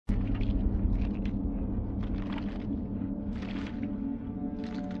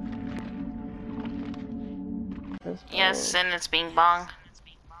this point. Yes, and it's being bong.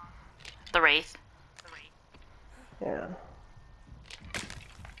 The Wraith. Yeah.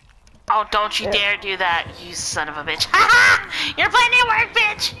 Oh, don't you dare do that, you son of a bitch. Ha ha! You're playing your work,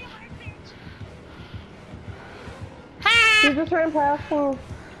 bitch! Ha! He just ran past me.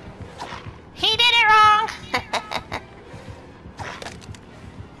 He did it wrong!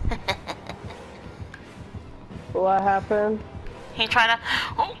 What happened? He tried to...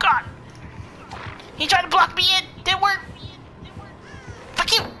 Oh, God! He tried to block me in! Didn't work!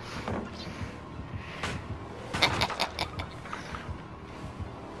 Fuck you!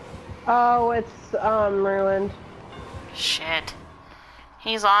 Oh, it's, ruined. Shit.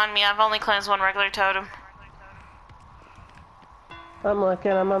 He's on me. I've only cleansed one regular totem. I'm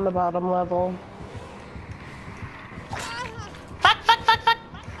looking, I'm on the bottom level. Fuck, fuck, fuck, fuck!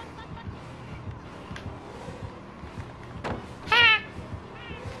 Ha!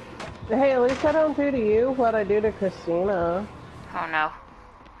 Hey, at least I don't do to you what I do to Christina. Oh, no.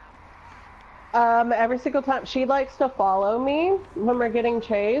 Every single time, she likes to follow me when we're getting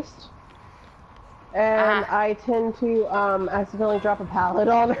chased. And I tend to, accidentally drop a pallet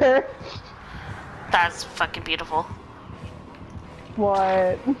on her. That's fucking beautiful.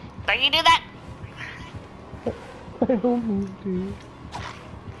 What? Don't you do that? I don't mean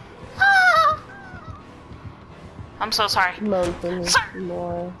Ah! I'm so sorry. to. Moan for me Sir.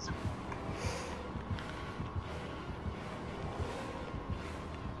 more.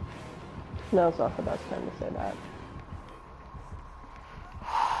 No, it's not the best time to say that.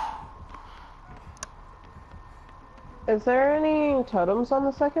 Is there any totems on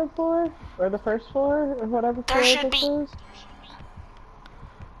the second floor? Or the first floor? Or whatever floor There should this be. is?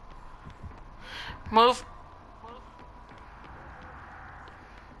 Move.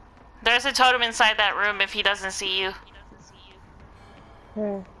 There's a totem inside that room if he doesn't see you.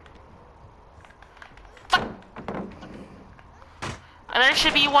 Okay. Fuck. There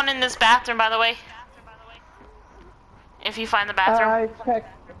should be one in this bathroom, by the way. If you find the bathroom.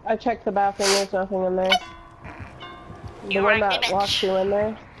 I checked the bathroom, there's nothing in there. The You one right, that bitch. locks you in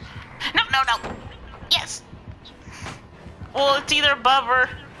there? No, no, no. Yes. Well, it's either above or,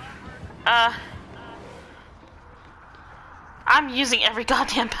 I'm using every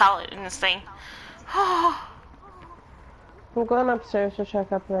goddamn pallet in this thing. I'm going upstairs to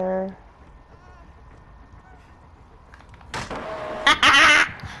check up there.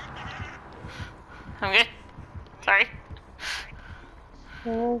 I'm good. Sorry.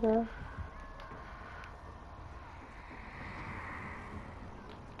 There we go.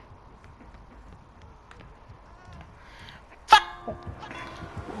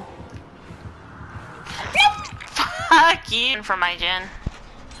 Fuck you for my gen.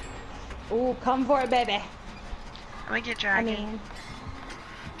 Ooh, come for it, baby. I'm gonna get dragon.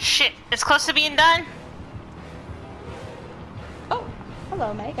 Shit, it's close to being done. Oh,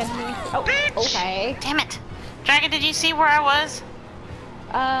 hello, Meg. Oh, Bitch! okay. Damn it. Dragon, did you see where I was?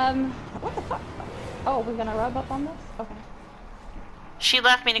 What the fuck? Oh, we're gonna rub up on this? Okay. She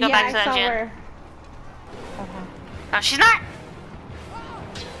left me to go yeah, back to I that saw gen. her. Okay. No, she's not.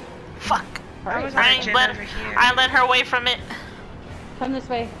 Fuck. I was on a gen over here. I led her away from it. Come this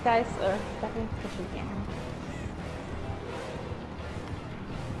way, guys. Or Stephanie, because she can't.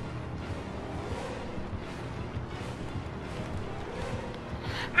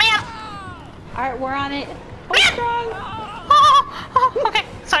 Man! Alright, we're on it. Oh, Man! strong! Oh, okay,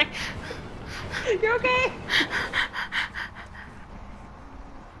 sorry. You're okay?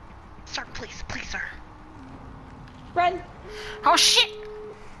 Sir, please, please, sir. Run! Oh shit!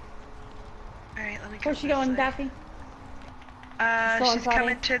 Alright, let me go. Where's she this going, way. Daffy? She's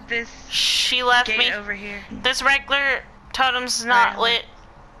coming to this She left gate me. over here. This regular totem's not lit.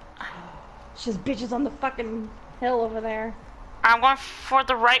 She's bitches on the fucking hill over there. I'm going for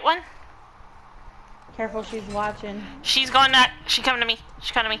the right one. Careful, she's watching. She's going that. She coming to me.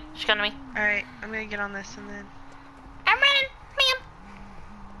 She coming to me. She coming to me. Alright, I'm gonna get on this and then... I'm running, ma'am.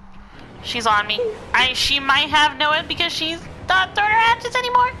 She's on me. She might have know it because she's not throwing her hatchets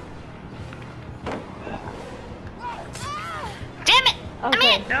anymore. Damn it! I'm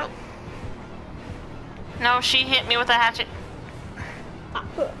Okay. in. Nope. No, she hit me with a hatchet. Oh,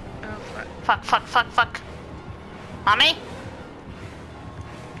 fuck. Fuck, fuck, fuck, fuck. On me?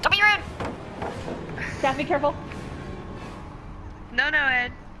 Don't be rude! Daffy, careful. No,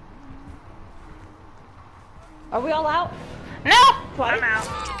 Ed. Are we all out? No! Twice? I'm out.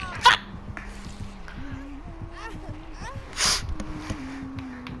 Fuck!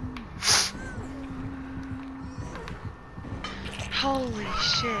 Holy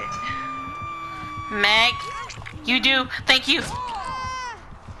shit. Meg, you do. Thank you.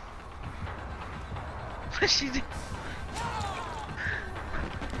 What's she do?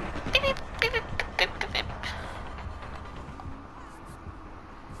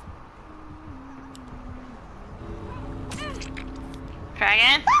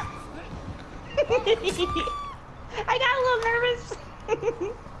 Dragon? I got a little nervous.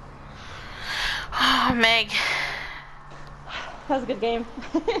 Oh, Meg. That was a good game.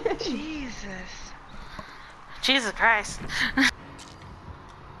 Jesus. Jesus Christ.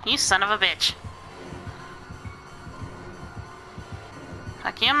 You son of a bitch.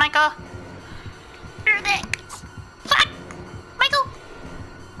 Fuck you, Michael. You're the... Fuck! Michael!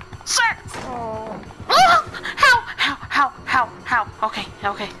 Sir! Oh. Oh! How?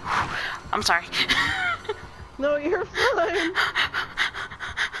 Okay. I'm sorry. No, you're fine.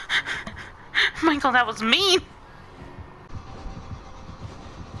 Michael, that was mean.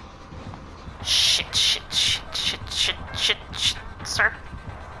 Shit. Sir.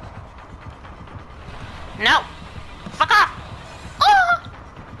 No! Fuck off! Oh!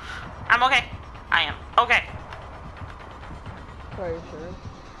 I'm okay. I am okay. Are you sure?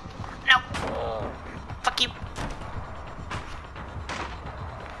 No. Fuck you.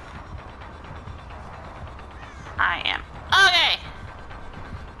 I am okay.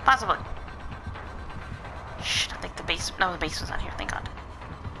 Possibly. Shit, I think the base. No, the base was not here. Thank God.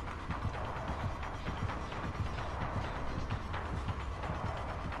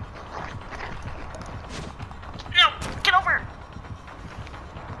 No, get over.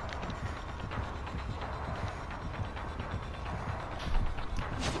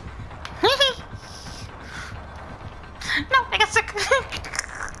 No, I got sick.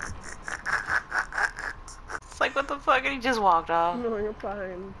 It's like, what the fuck? And he just walked off. No, you're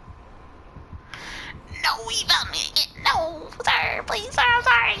fine. No, he found me again. No, sir, please, sir, I'm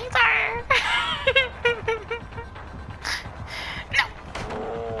sorry, sir. No.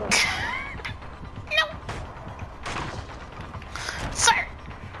 No. Sir,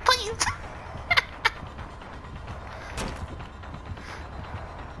 please.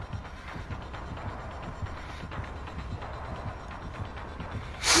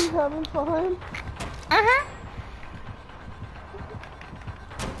 You having fun? Uh-huh.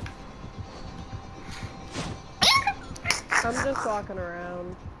 I'm just walking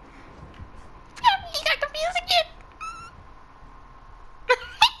around. You got confused again.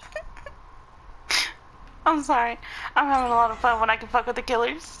 I'm sorry. I'm having a lot of fun when I can fuck with the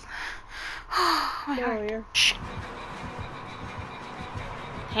killers. Oh, my No, heart. you're... Shit.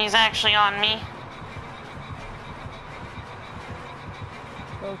 He's actually on me.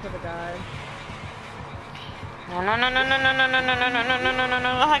 Go for the guy. No.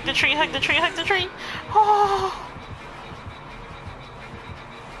 Hug the tree. Oh.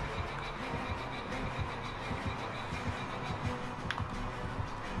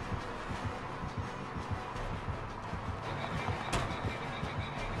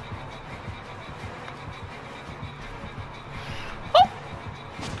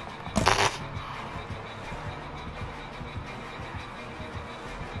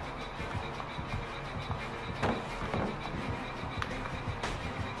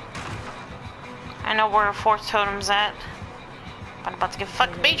 I know where a fourth totem's at. But I'm about to get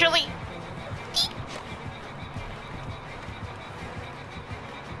fucked majorly.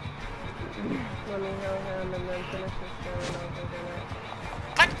 Let me heal him and then finish his turn and I'll go get it.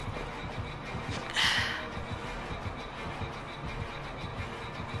 Fuck.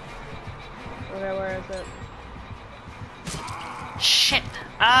 Okay, where is it? Shit.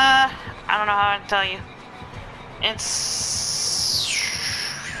 I don't know how to tell you. It's...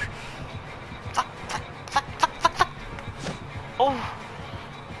 Fuck. Oh.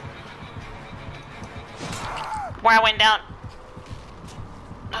 Where I went down.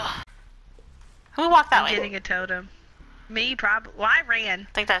 Ugh. Who walked that I'm way? getting a totem. Me, probably. Well, I ran.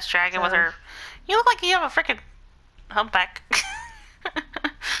 I think that's Dragon with her. You look like you have a freaking humpback.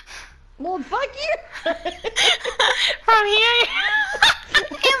 Well, fuck you! From here,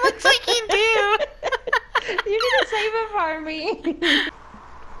 it looks like you do. You need to save it for me.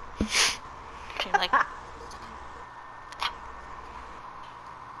 Okay, like.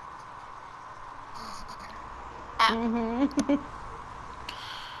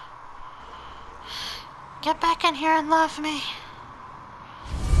 Get back in here and love me.